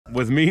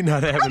With me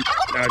not having,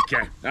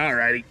 okay, all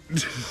righty.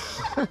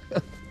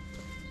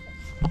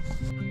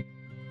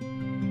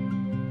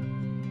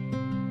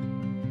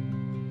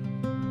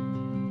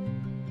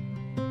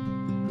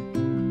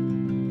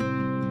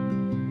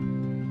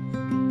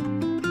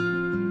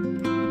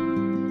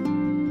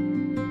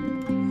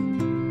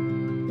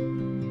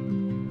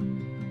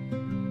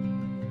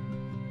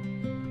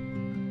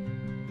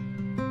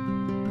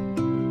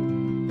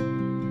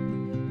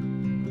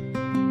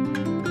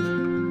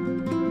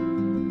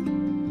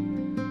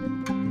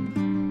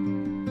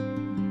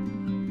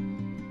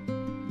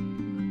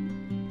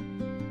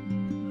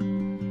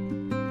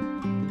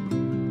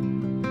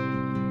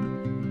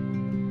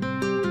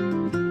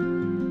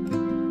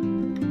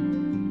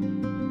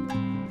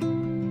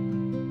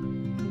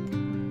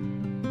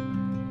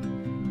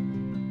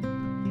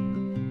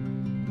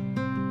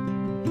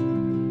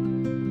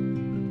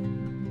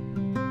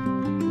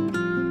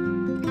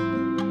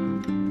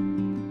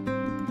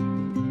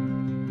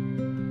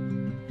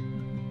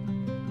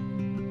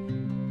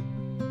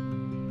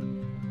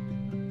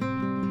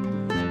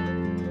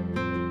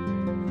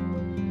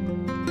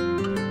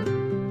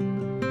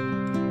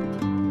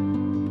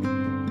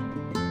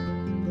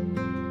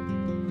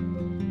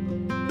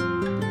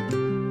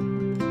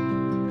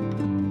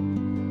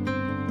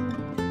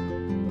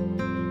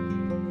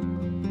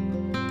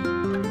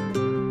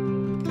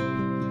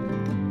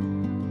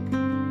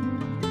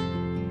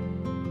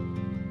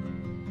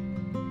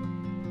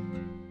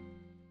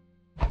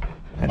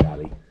 Hi,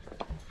 Dolly.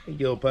 Hey, you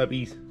little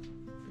puppies.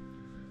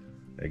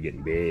 They're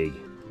getting big.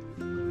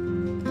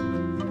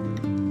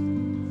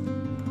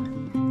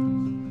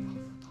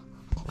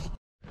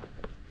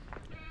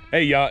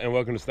 Hey, y'all, and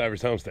welcome to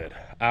Stivers Homestead.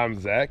 I'm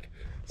Zach.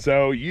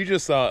 So you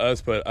just saw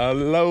us put a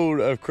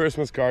load of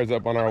Christmas cards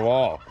up on our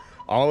wall.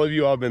 All of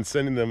you all have been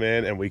sending them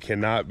in, and we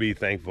cannot be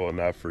thankful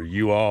enough for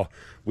you all.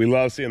 We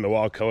love seeing the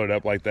wall colored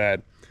up like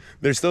that.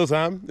 There's still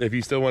time. If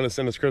you still want to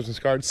send us Christmas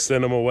cards,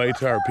 send them away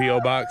to our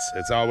P.O. box.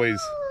 It's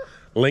always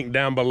linked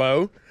down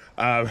below.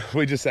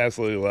 We just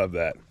absolutely love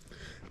that.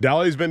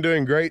 Dolly's been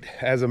doing great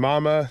as a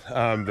mama.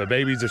 The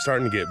babies are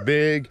starting to get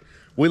big.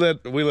 We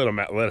let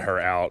her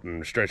out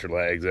and stretch her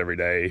legs every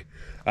day.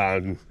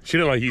 She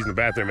didn't like using the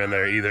bathroom in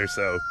there either,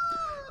 so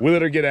we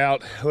let her get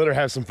out, let her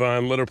have some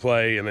fun, let her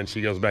play, and then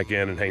she goes back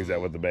in and hangs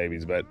out with the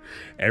babies. But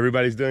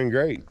everybody's doing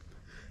great.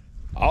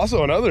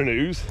 Also, in other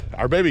news,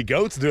 our baby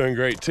goat's doing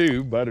great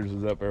too. Butters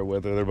is up there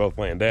with her. They're both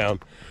laying down,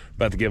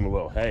 about to give them a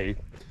little hay.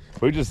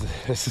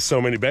 This is so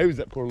many babies,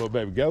 that poor little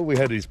baby goat. We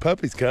had these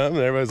puppies come,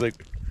 and everybody's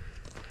like,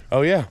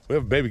 oh yeah, we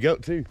have a baby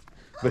goat too.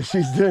 But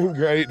she's doing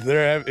great.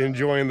 They're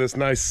enjoying this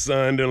nice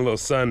sun, doing a little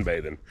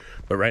sunbathing.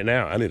 But right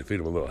now, I need to feed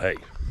them a little hay.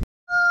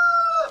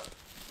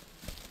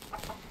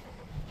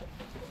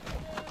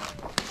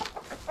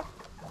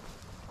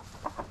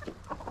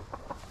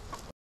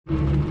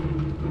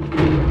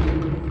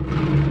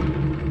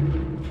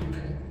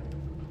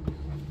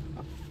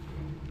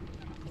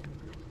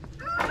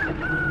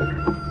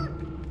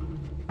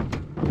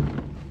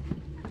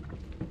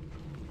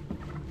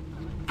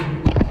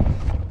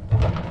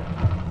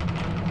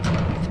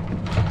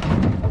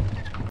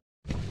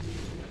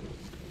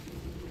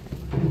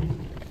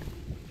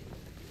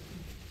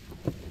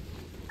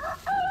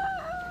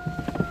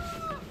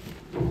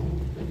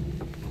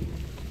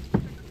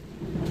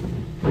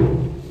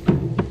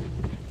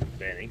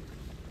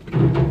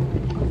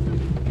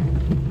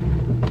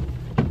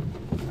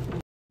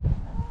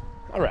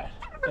 All right,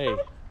 hey,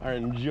 are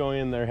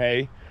enjoying their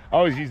hay. I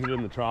always use it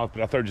in the trough,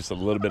 but I throw just a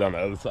little bit on the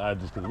other side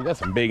just because we got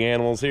some big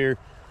animals here,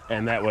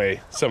 and that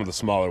way some of the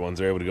smaller ones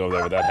are able to go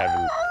there without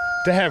having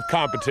to have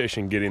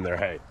competition getting their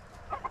hay.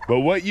 But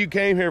what you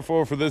came here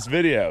for this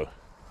video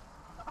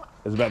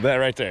is about that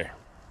right there.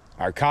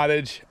 Our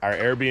cottage, our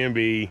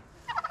Airbnb,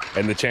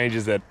 and the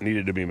changes that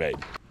needed to be made.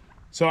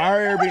 So our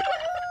Airbnb,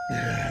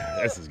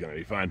 this is gonna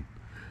be fun.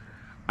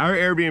 Our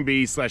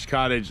Airbnb slash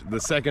cottage, the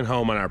second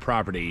home on our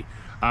property,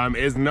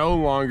 is no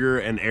longer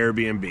an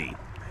Airbnb.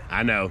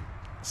 I know,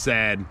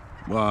 sad.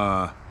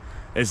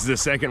 It's the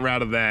second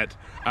route of that,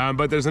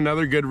 but there's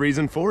another good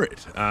reason for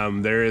it.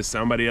 There is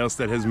somebody else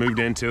that has moved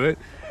into it,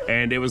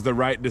 and it was the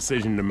right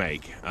decision to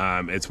make.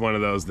 It's one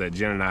of those that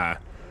Jen and I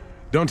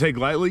don't take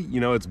lightly. You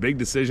know, it's big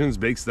decisions,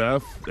 big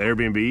stuff. The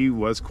Airbnb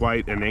was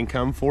quite an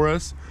income for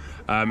us,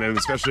 and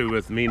especially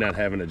with me not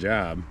having a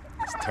job.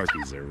 These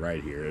turkeys are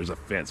right here. There's a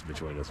fence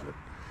between us, but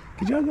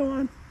could y'all go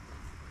on?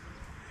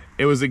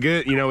 It was a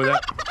good, you know,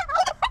 without,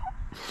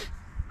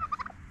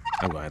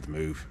 I'm gonna have to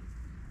move.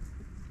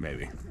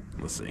 Maybe,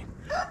 let's see.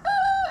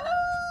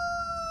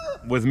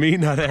 With me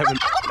not having,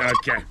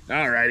 okay,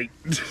 alrighty.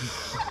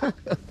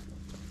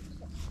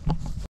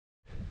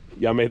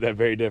 Y'all made that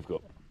very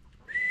difficult.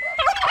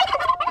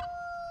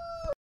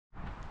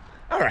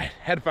 All right,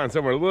 had to find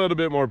somewhere a little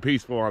bit more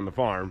peaceful on the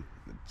farm.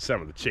 Some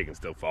of the chickens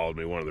still followed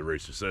me, one of the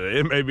roosters, so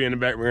it may be in the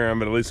background,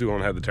 but at least we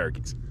won't have the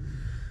turkeys.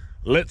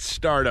 Let's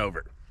start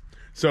over.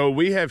 So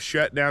we have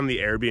shut down the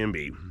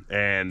Airbnb,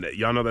 and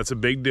y'all know that's a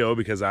big deal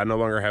because I no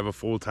longer have a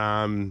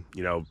full-time,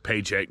 you know,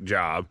 paycheck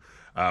job.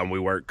 We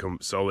work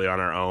solely on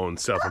our own,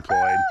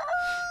 self-employed.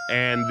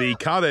 And the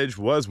cottage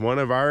was one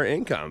of our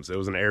incomes. It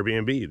was an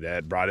Airbnb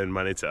that brought in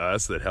money to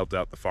us, that helped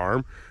out the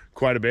farm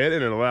quite a bit,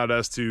 and it allowed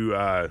us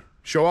to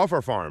show off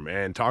our farm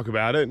and talk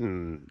about it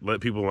and let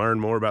people learn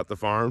more about the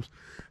farms.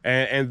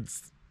 And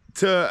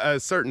to a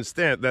certain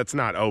extent, that's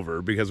not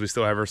over, because we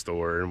still have our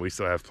store and we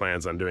still have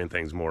plans on doing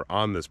things more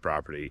on this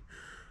property.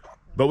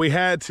 But we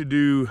had to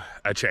do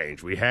a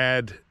change. We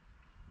had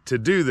to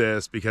do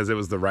this because it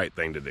was the right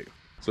thing to do.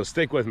 So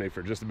stick with me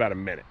for just about a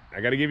minute. I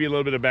got to give you a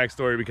little bit of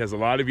backstory, because a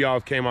lot of y'all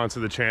have came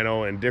onto the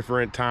channel in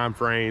different time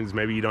frames.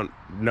 Maybe you don't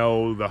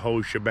know the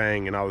whole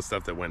shebang and all the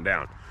stuff that went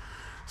down.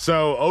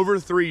 So over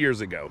 3 years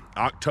ago,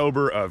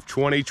 October of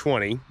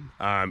 2020,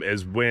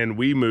 is when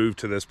we moved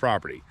to this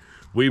property.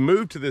 We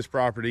moved to this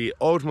property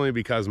ultimately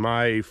because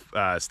my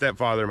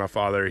stepfather, my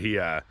father,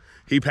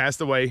 he passed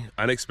away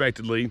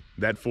unexpectedly.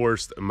 That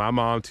forced my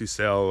mom to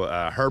sell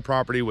her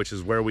property, which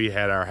is where we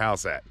had our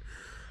house at.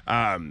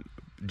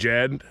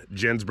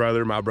 Jen's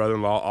brother, my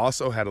brother-in-law,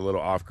 also had a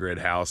little off-grid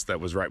house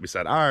that was right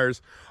beside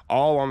ours,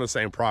 all on the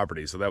same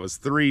property. So that was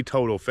 3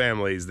 total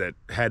families that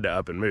had to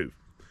up and move.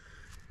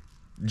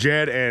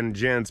 Jed and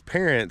Jen's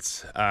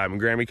parents,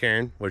 Grammy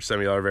Karen, which some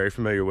of y'all are very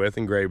familiar with,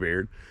 and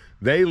Graybeard,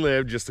 they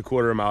lived just a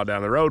quarter of a mile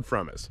down the road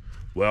from us.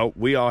 Well,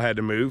 we all had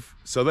to move,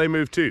 so they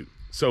moved too.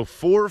 So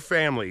 4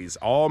 families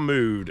all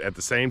moved at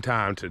the same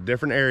time to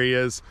different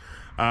areas,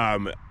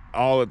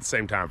 all at the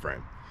same time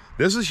frame.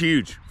 This was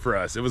huge for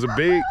us. It was a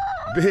big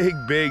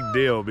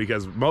deal,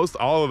 because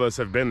all of us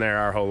have been there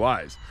our whole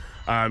lives.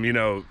 You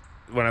know,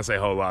 when I say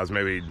whole lives,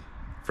 maybe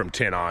from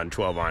 10 on,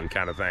 12 on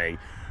kind of thing.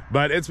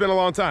 But it's been a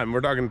long time.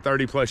 We're talking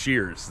 30 plus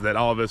years that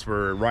all of us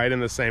were right in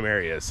the same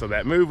area. So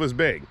that move was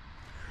big.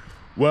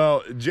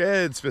 Well,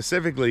 Jed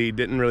specifically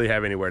didn't really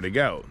have anywhere to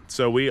go.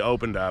 So we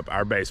opened up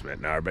our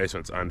basement. Now our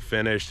basement's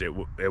unfinished.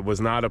 It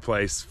was not a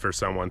place for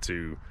someone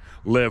to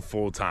live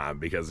full time,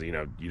 because, you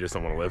know, you just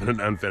don't want to live in an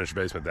unfinished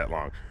basement that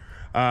long.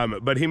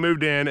 But he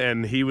moved in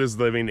and he was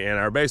living in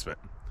our basement.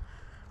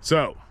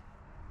 So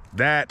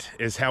that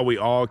is how we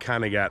all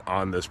kind of got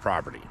on this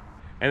property.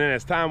 And then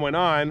as time went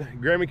on,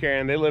 Grammy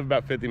Karen, they live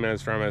about 50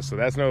 minutes from us, so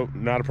that's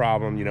not a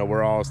problem. You know,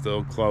 we're all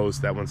still close.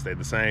 That one stayed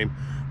the same.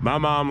 My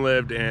mom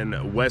lived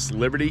in West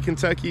Liberty,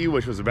 Kentucky,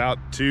 which was about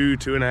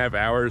 2.5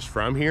 hours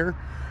from here.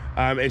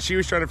 And she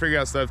was trying to figure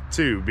out stuff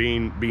too,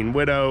 being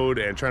widowed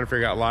and trying to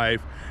figure out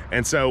life.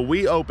 And so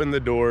we opened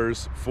the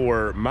doors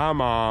for my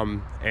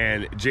mom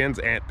and Jen's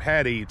Aunt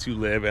Patty to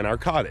live in our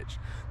cottage.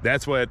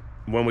 That's when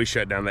we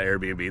shut down the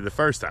Airbnb the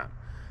first time.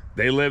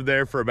 They lived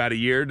there for about a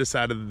year,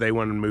 decided that they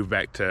wanted to move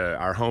back to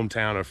our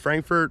hometown of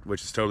Frankfort,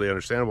 which is totally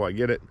understandable, I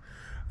get it.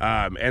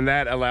 And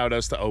that allowed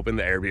us to open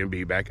the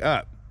Airbnb back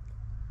up.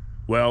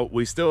 Well,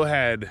 we still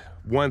had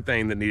one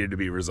thing that needed to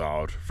be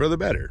resolved for the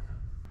better.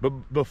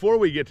 But before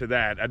we get to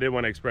that, I did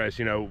want to express,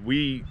 you know,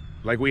 we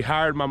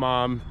hired my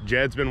mom.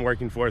 Jed's been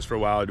working for us for a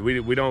while.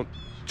 We don't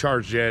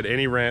charge Jed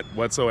any rent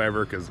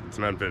whatsoever, because it's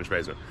an unfinished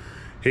basement.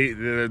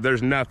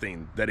 There's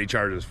nothing that he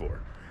charges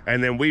for.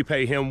 And then we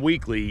pay him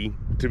weekly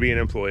to be an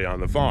employee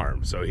on the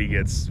farm. So he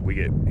gets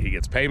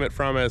payment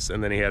from us,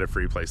 and then he had a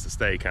free place to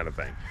stay kind of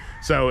thing.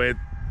 So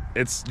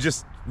it's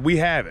just, we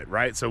have it,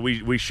 right? So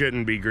we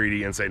shouldn't be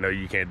greedy and say, no,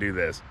 you can't do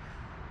this.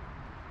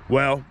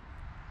 Well,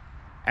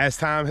 as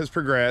time has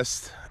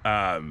progressed,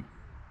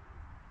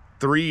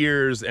 3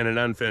 years in an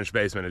unfinished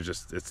basement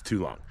is it's too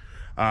long.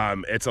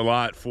 It's a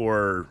lot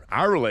for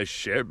our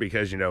relationship,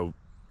 because, you know,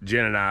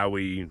 Jen and I,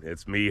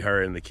 it's me,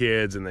 her, and the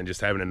kids, and then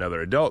just having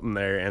another adult in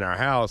there in our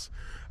house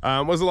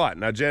was a lot.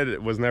 Now,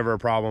 Jed was never a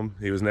problem.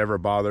 He was never a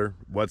bother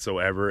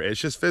whatsoever.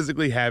 It's just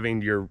physically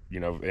having you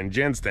know, in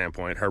Jen's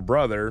standpoint, her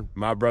brother,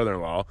 my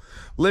brother-in-law,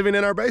 living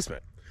in our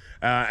basement.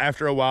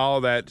 After a while,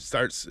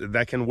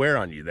 that can wear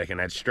on you. That can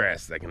add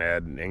stress. That can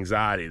add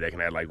anxiety. That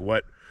can add, like,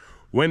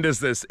 when does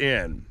this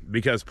end?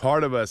 Because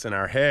part of us in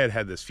our head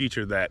had this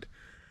future that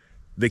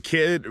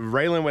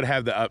Raylan would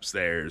have the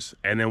upstairs,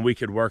 and then we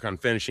could work on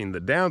finishing the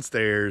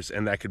downstairs,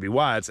 and that could be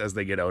Wyatt's as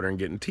they get older and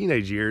get in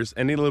teenage years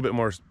and need a little bit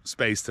more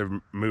space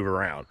to move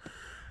around.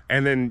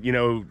 And then, you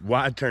know,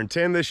 Wyatt turned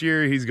 10 this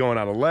year. He's going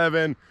on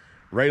 11.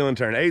 Raylan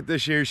turned 8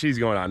 this year. She's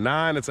going on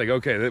 9. It's like,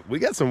 okay, we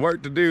got some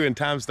work to do, and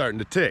time's starting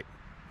to tick.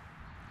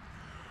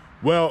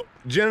 Well,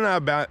 Jen and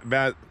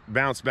I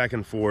bounced back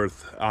and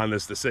forth on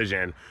this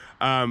decision,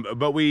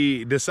 but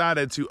we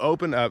decided to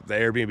open up the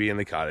Airbnb in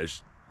the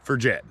cottage for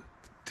Jed,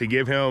 to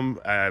give him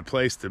a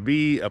place to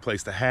be, a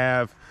place to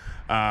have,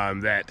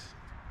 that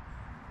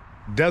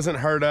doesn't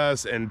hurt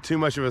us in too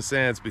much of a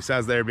sense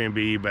besides the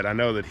Airbnb. But I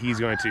know that he's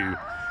going to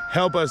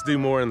help us do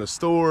more in the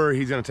store.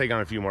 He's going to take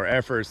on a few more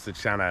efforts to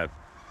kind of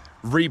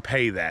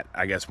repay that,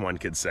 I guess one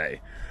could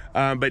say.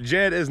 But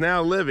Jed is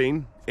now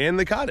living in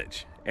the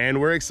cottage, and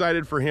we're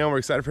excited for him. We're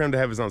excited for him to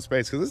have his own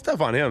space, because it's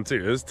tough on him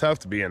too. It's tough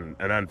to be in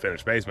an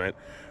unfinished basement,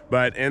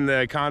 but in the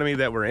economy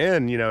that we're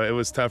in, you know, it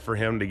was tough for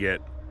him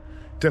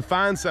to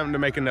find something to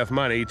make enough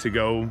money to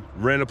go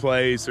rent a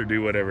place or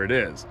do whatever it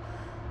is.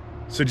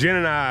 So Jen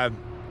and I,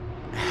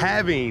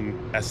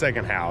 having a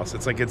second house,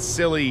 it's like, it's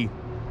silly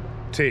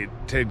to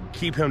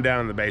keep him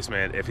down in the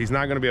basement. If he's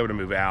not going to be able to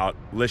move out,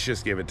 let's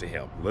just give it to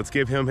him. Let's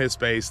give him his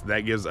space.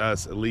 That gives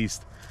us at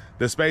least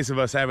the space of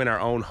us having our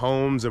own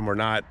homes, and we're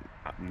not,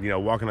 you know,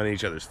 walking on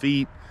each other's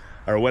feet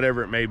or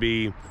whatever it may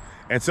be.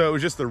 And so it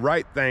was just the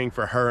right thing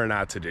for her and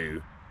I to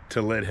do,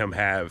 to let him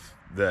have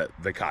the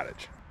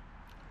cottage.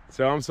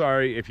 So I'm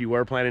sorry if you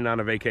were planning on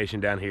a vacation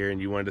down here and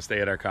you wanted to stay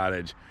at our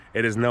cottage.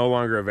 It is no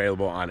longer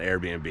available on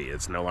Airbnb.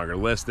 It's no longer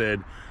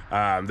listed.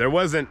 There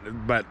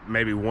wasn't but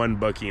maybe one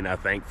booking, I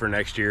think, for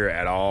next year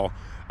at all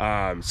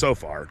so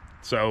far.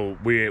 So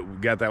we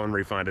got that one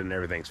refunded and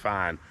everything's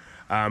fine.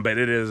 But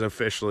it is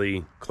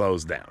officially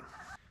closed down.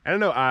 I don't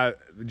know,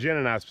 Jen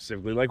and I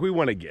specifically, like, we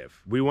want to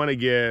give. We want to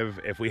give.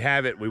 If we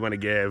have it, we want to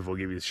give. We'll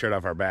give you the shirt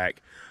off our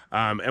back.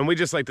 And we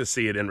just like to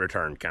see it in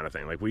return, kind of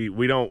thing. Like,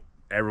 we don't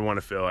ever want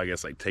to feel, I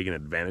guess, like taken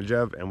advantage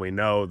of. And we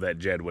know that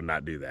Jed would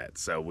not do that.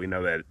 So we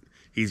know that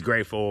he's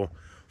grateful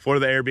for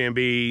the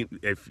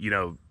Airbnb. If, you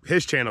know,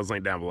 his channel's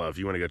linked down below if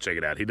you want to go check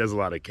it out. He does a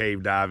lot of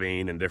cave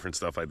diving and different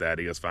stuff like that.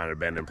 He goes find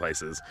abandoned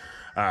places.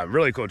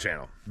 Really cool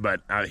channel.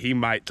 But he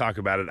might talk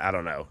about it. I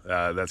don't know.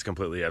 That's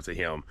completely up to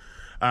him.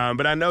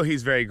 But I know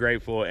he's very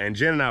grateful. And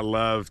Jen and I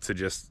love to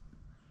just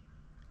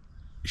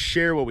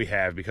share what we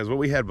have, because what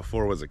we had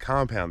before was a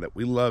compound that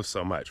we loved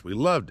so much. We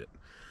loved it.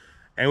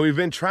 And we've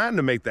been trying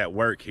to make that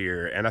work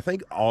here. And I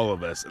think all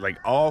of us, like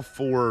all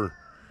four,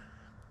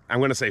 I'm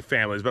going to say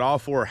families, but all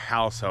four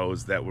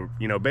households that were,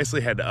 you know,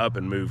 basically had to up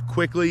and move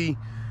quickly.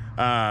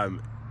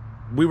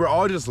 We were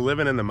all just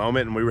living in the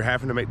moment, and we were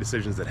having to make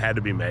decisions that had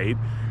to be made.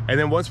 And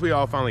then once we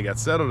all finally got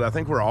settled, I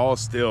think we're all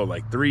still,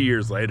 like 3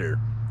 years later,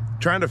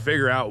 trying to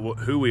figure out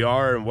who we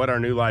are and what our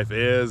new life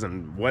is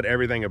and what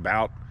everything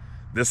about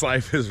this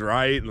life is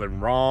right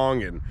and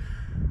wrong, and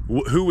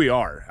who we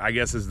are, I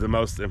guess, is the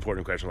most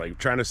important question. Like,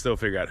 trying to still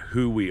figure out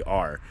who we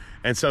are.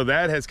 And so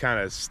that has kind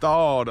of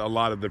stalled a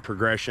lot of the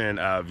progression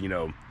of, you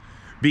know,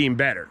 being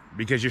better,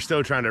 because you're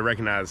still trying to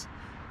recognize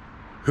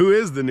who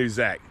is the new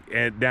Zach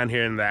down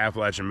here in the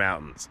Appalachian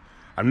Mountains.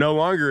 I'm no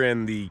longer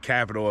in the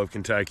capital of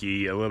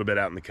Kentucky, a little bit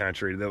out in the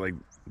country. They're like,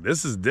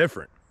 this is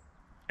different.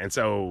 And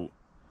so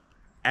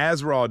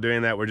as we're all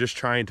doing that, we're just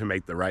trying to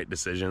make the right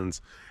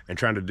decisions and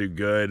trying to do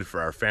good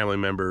for our family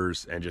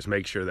members and just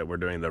make sure that we're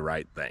doing the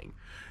right thing.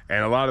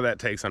 And a lot of that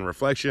takes on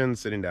reflection,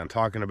 sitting down,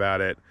 talking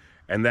about it.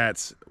 And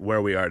that's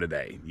where we are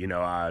today. You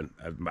know, I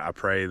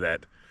pray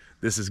that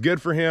this is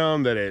good for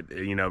him, that it,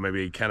 you know,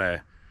 maybe kind of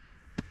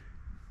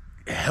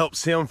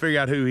helps him figure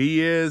out who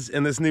he is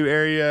in this new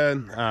area.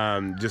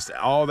 Just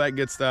all that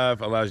good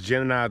stuff allows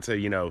Jen and I to,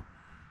 you know,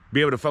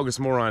 be able to focus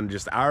more on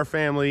just our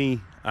family,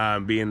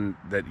 being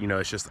that, you know,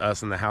 it's just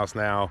us in the house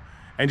now,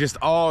 and just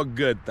all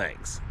good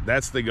things.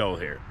 That's the goal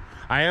here.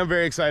 I am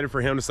very excited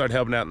for him to start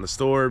helping out in the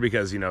store,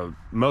 because, you know,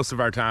 most of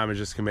our time is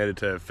just committed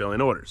to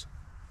filling orders.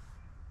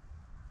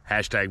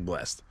 Hashtag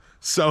blessed.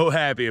 So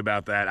happy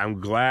about that. I'm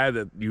glad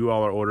that you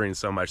all are ordering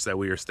so much that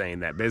we are staying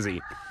that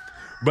busy.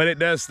 But it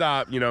does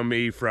stop, you know,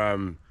 me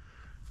from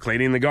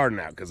cleaning the garden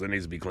out, because it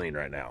needs to be cleaned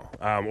right now.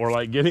 Or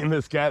like getting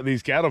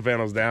these cattle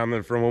panels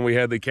down from when we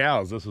had the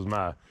cows. This was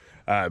my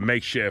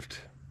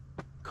makeshift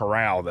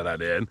corral that I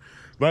did.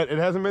 But it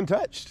hasn't been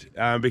touched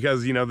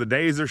because, you know, the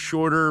days are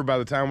shorter. By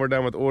the time we're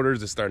done with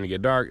orders, it's starting to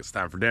get dark. It's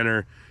time for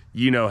dinner.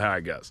 You know how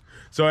it goes.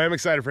 So I am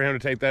excited for him to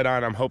take that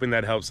on. I'm hoping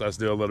that helps us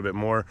do a little bit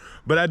more.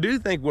 But I do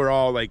think we're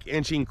all like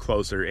inching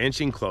closer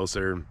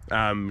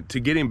to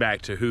getting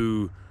back to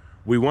who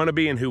we want to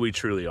be and who we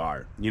truly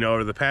are. You know,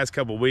 over the past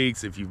couple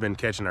weeks, if you've been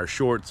catching our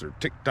shorts or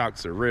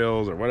TikToks or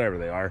Reels or whatever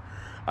they are,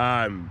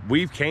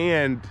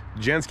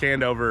 Jen's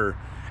canned over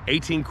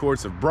 18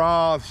 quarts of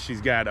broth.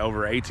 She's got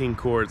over 18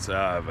 quarts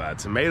of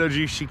tomato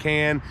juice she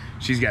can.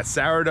 She's got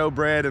sourdough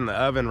bread in the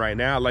oven right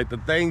now. Like, the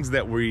things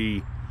that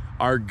we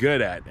are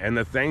good at and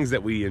the things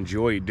that we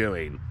enjoy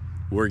doing,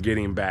 we're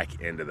getting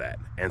back into that.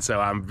 And so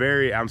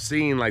I'm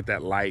seeing like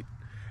that light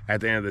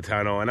at the end of the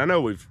tunnel. And I know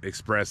we've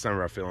expressed some of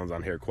our feelings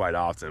on here quite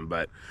often,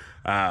 but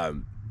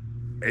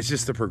it's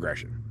just a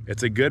progression.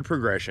 It's a good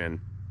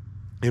progression.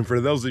 And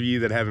for those of you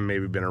that haven't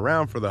maybe been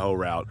around for the whole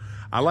route,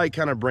 I like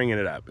kind of bringing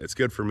it up. It's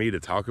good for me to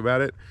talk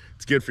about it.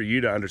 It's good for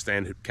you to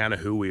understand kind of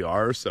who we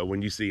are. So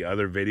when you see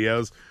other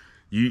videos,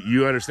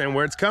 you understand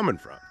where it's coming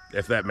from,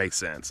 if that makes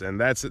sense.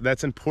 And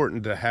that's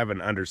important, to have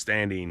an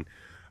understanding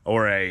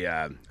or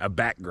a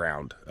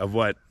background of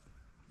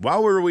why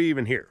were we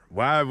even here?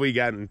 Why have we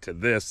gotten to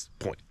this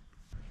point?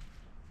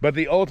 But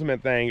the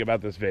ultimate thing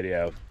about this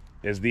video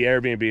is the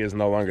Airbnb is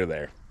no longer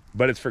there,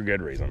 but it's for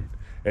good reason.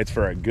 It's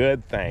for a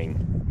good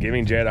thing,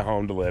 giving Jed a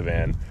home to live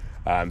in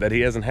that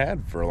he hasn't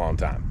had for a long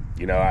time.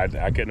 You know, I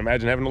couldn't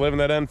imagine having to live in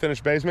that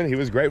unfinished basement. He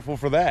was grateful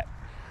for that.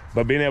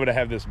 But being able to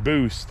have this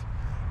boost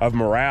of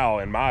morale,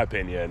 in my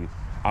opinion,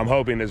 I'm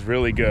hoping is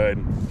really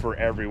good for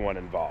everyone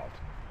involved.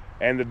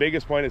 And the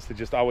biggest point is to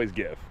just always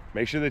give.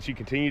 Make sure that you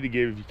continue to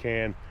give if you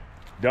can.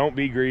 Don't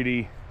be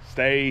greedy.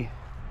 Stay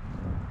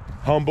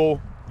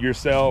humble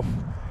yourself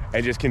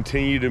and just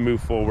continue to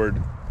move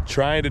forward,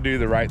 trying to do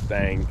the right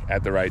thing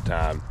at the right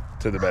time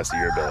to the best of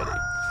your ability.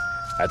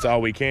 That's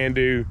all we can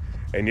do.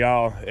 And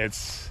y'all,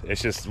 it's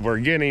just, we're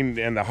getting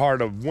in the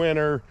heart of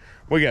winter.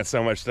 We got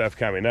so much stuff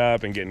coming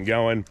up and getting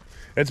going.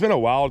 It's been a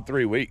wild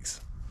 3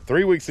 weeks.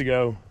 3 weeks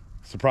ago,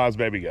 surprise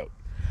baby goat.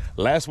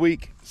 Last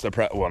week,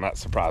 well, not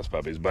surprise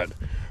puppies, but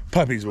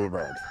puppies were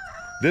burned.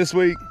 This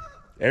week,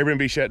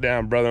 Airbnb shut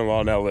down.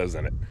 Brother-in-law now lives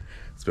in it.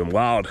 It's been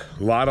wild.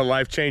 A lot of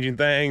life-changing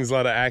things, a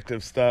lot of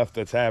active stuff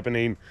that's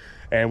happening,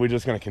 and we're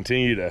just going to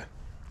continue to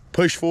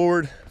push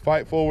forward,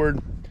 fight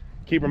forward,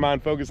 keep our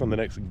mind focused on the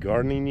next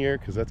gardening year,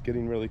 because that's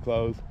getting really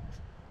close.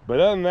 But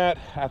other than that,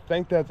 I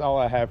think that's all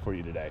I have for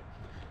you today.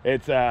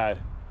 It's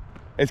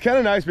kind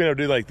of nice being able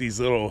to do like these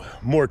little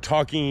more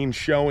talking,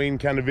 showing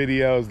kind of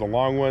videos, the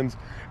long ones,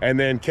 and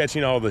then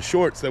catching all the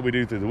shorts that we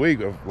do through the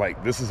week of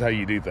like, this is how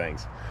you do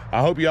things.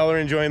 I hope y'all are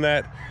enjoying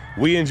that.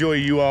 We enjoy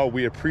you all.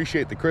 We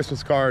appreciate the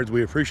Christmas cards.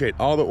 We appreciate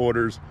all the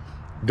orders.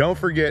 Don't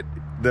forget,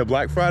 the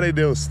Black Friday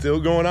deal is still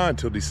going on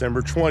until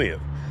December 20th.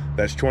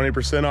 That's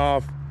 20%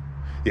 off.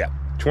 Yeah,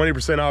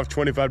 20% off,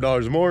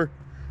 $25 or more,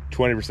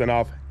 20%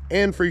 off,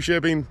 and free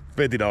shipping,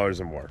 $50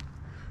 or more.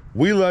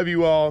 We love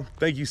you all.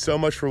 Thank you so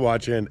much for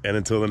watching, and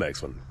until the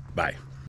next one, bye.